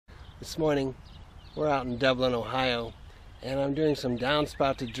This morning we're out in Dublin, Ohio, and I'm doing some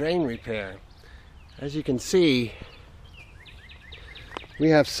downspout to drain repair. As you can see, we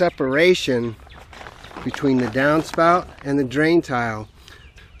have separation between the downspout and the drain tile.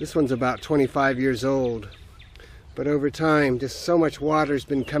 This one's about 25 years old, but over time just so much water's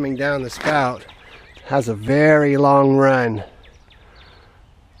been coming down the spout. It has a very long run,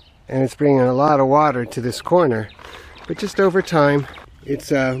 and it's bringing a lot of water to this corner, but just over time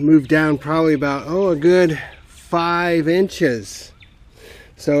it's moved down probably about a good 5 inches,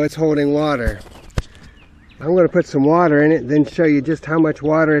 so it's holding water. I'm going to put some water in it, then show you just how much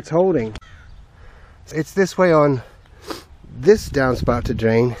water it's holding. It's this way on this downspout to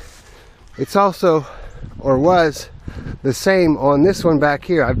drain. It's also, or was, the same on this one back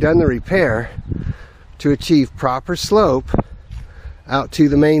here. I've done the repair to achieve proper slope out to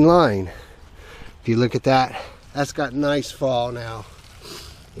the main line. If you look at that, that's got nice fall now.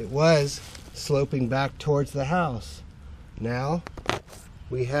 It was sloping back towards the house. Now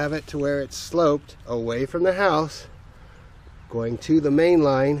we have it to where it's sloped away from the house, going to the main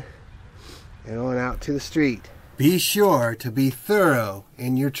line and on out to the street. Be sure to be thorough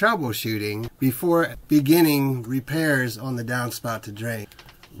in your troubleshooting before beginning repairs on the downspout to drain.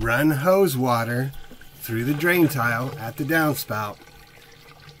 Run hose water through the drain tile at the downspout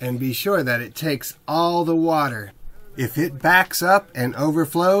and be sure that it takes all the water. If it backs up and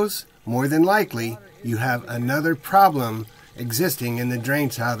overflows, more than likely you have another problem existing in the drain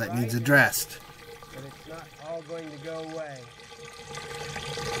tile that needs addressed. But it's not all going to go away.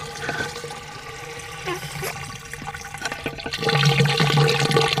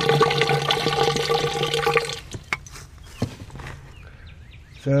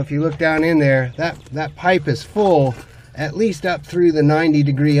 So if you look down in there, that pipe is full at least up through the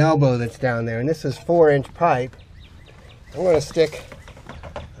 90-degree elbow that's down there, and this is 4-inch pipe. I'm going to stick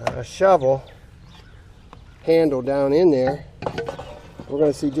a shovel handle down in there. We're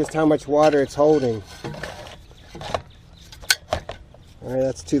going to see just how much water it's holding. All right,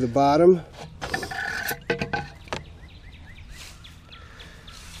 that's to the bottom.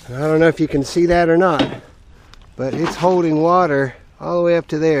 And I don't know if you can see that or not, but it's holding water all the way up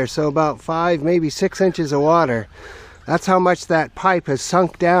to there, so about 5, maybe 6 inches of water. That's how much that pipe has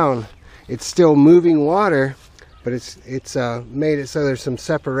sunk down. It's still moving water, but it's made it so there's some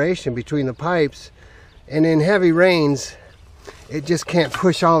separation between the pipes, and in heavy rains it just can't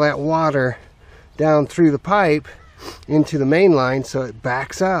push all that water down through the pipe into the main line, so it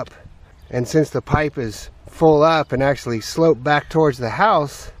backs up. And since the pipe is full up and actually sloped back towards the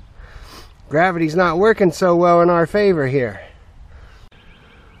house, gravity's not working so well in our favor here.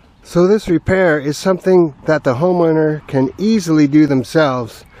 So this repair is something that the homeowner can easily do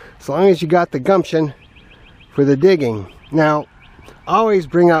themselves, as long as you got the gumption for the digging. Now, always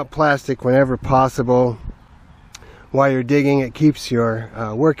bring out plastic whenever possible while you're digging. It keeps your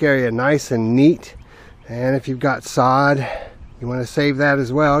work area nice and neat. And if you've got sod, you want to save that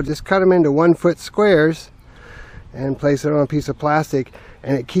as well. Just cut them into 1-foot squares and place it on a piece of plastic,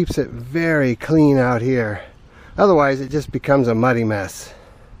 and it keeps it very clean out here. Otherwise, it just becomes a muddy mess.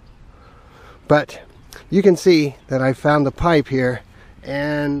 But you can see that I found the pipe here,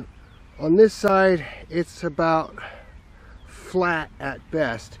 and on this side it's about flat at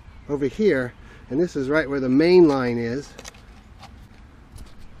best over here, and this is right where the main line is.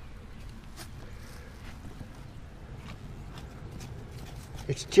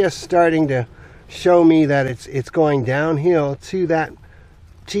 It's just starting to show me that it's going downhill to that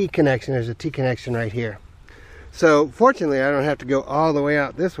T connection. There's a T connection right here. So fortunately I don't have to go all the way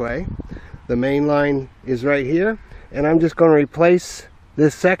out this way. The main line is right here, and I'm just going to replace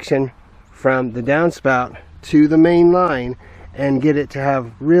this section from the downspout to the main line and get it to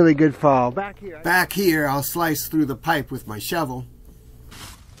have really good fall. Back here I'll slice through the pipe with my shovel.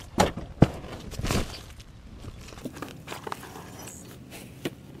 So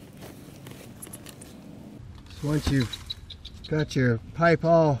once you've got your pipe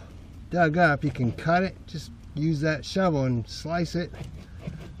all dug up, you can cut it. Just use that shovel and slice it.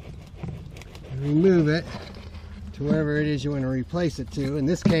 Remove it to wherever it is you want to replace it to. In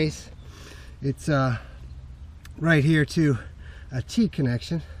this case, it's right here to a T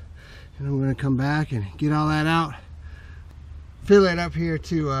connection, and I'm going to come back and get all that out, fill it up here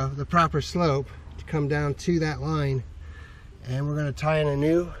to the proper slope to come down to that line, and we're going to tie in a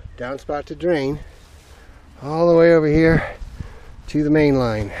new downspout to drain all the way over here to the main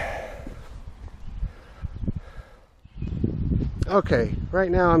line. Okay,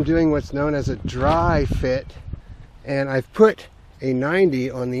 right now I'm doing what's known as a dry fit, and I've put a 90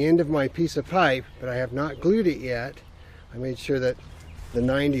 on the end of my piece of pipe, but I have not glued it yet. I made sure that The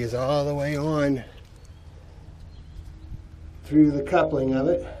 90 is all the way on through the coupling of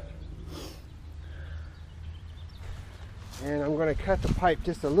it. And I'm going to cut the pipe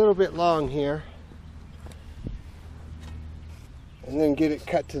just a little bit long here, and then get it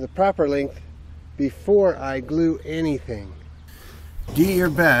cut to the proper length before I glue anything. Do your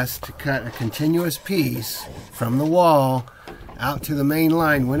best to cut a continuous piece from the wall out to the main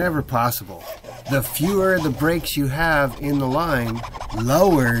line whenever possible. The fewer the breaks you have in the line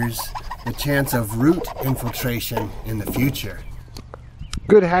lowers the chance of root infiltration in the future.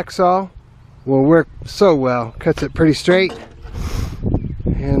 Good hacksaw will work so well. Cuts it pretty straight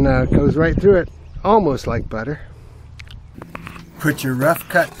and goes right through it, almost like butter. Put your rough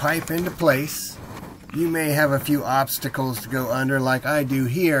cut pipe into place. You may have a few obstacles to go under like I do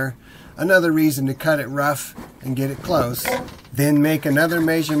here. Another reason to cut it rough and get it close. Then make another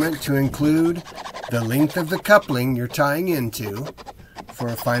measurement to include the length of the coupling you're tying into for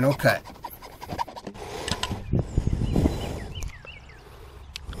a final cut.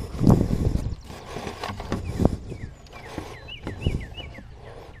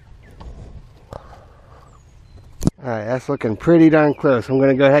 Alright, that's looking pretty darn close. I'm going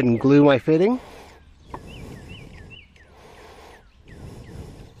to go ahead and glue my fitting.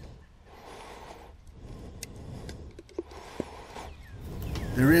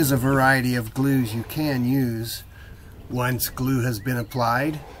 There is a variety of glues you can use. Once glue has been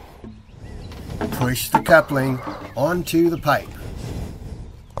applied, push the coupling onto the pipe.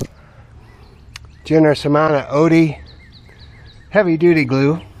 Generous amount of OD heavy duty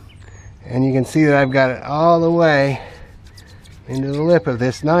glue, and you can see that I've got it all the way into the lip of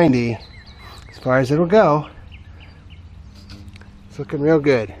this 90 as far as it'll go. It's looking real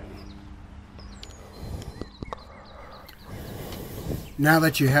good. Now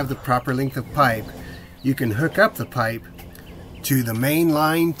that you have the proper length of pipe, you can hook up the pipe to the main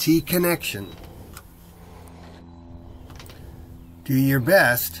line T connection. Do your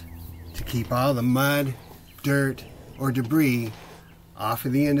best to keep all the mud, dirt, or debris off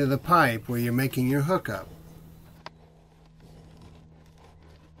of the end of the pipe where you're making your hookup.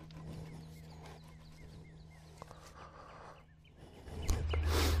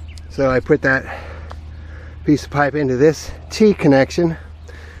 So I put that piece of pipe into this T connection,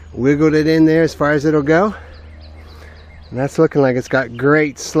 wiggled it in there as far as it'll go, and that's looking like it's got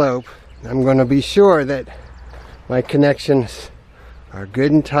great slope. I'm going to be sure that my connections are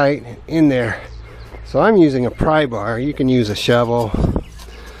good and tight in there. So I'm using a pry bar. You can use a shovel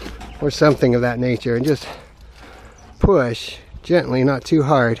or something of that nature and just push gently, not too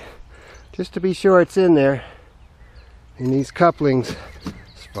hard, just to be sure it's in there in these couplings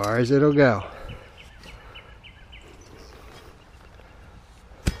as far as it'll go.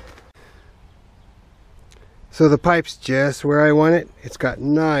 So the pipe's just where I want it. It's got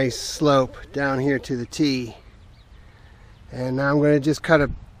nice slope down here to the T. And now I'm going to just cut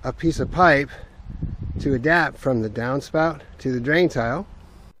a piece of pipe to adapt from the downspout to the drain tile.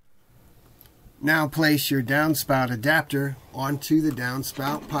 Now place your downspout adapter onto the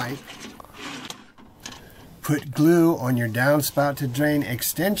downspout pipe. Put glue on your downspout to drain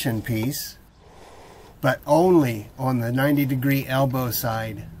extension piece, but only on the 90-degree elbow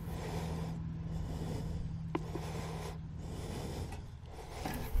side.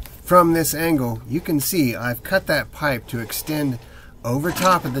 From this angle, you can see I've cut that pipe to extend over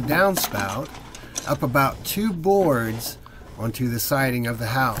top of the downspout up about 2 boards onto the siding of the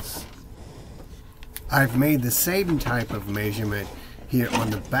house. I've made the same type of measurement here on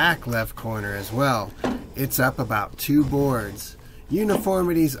the back left corner as well. It's up about 2 boards.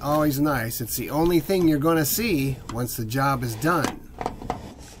 Uniformity is always nice. It's the only thing you're going to see once the job is done.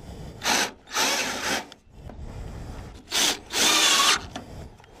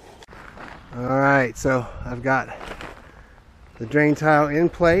 Alright, so I've got the drain tile in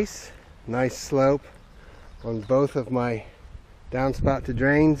place. Nice slope on both of my downspout to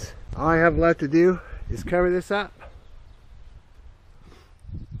drains. All I have left to do is cover this up.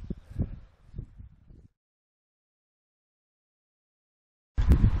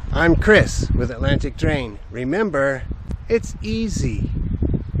 I'm Chris with Atlantic Drain. Remember, it's easy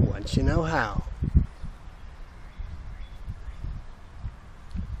once you know how.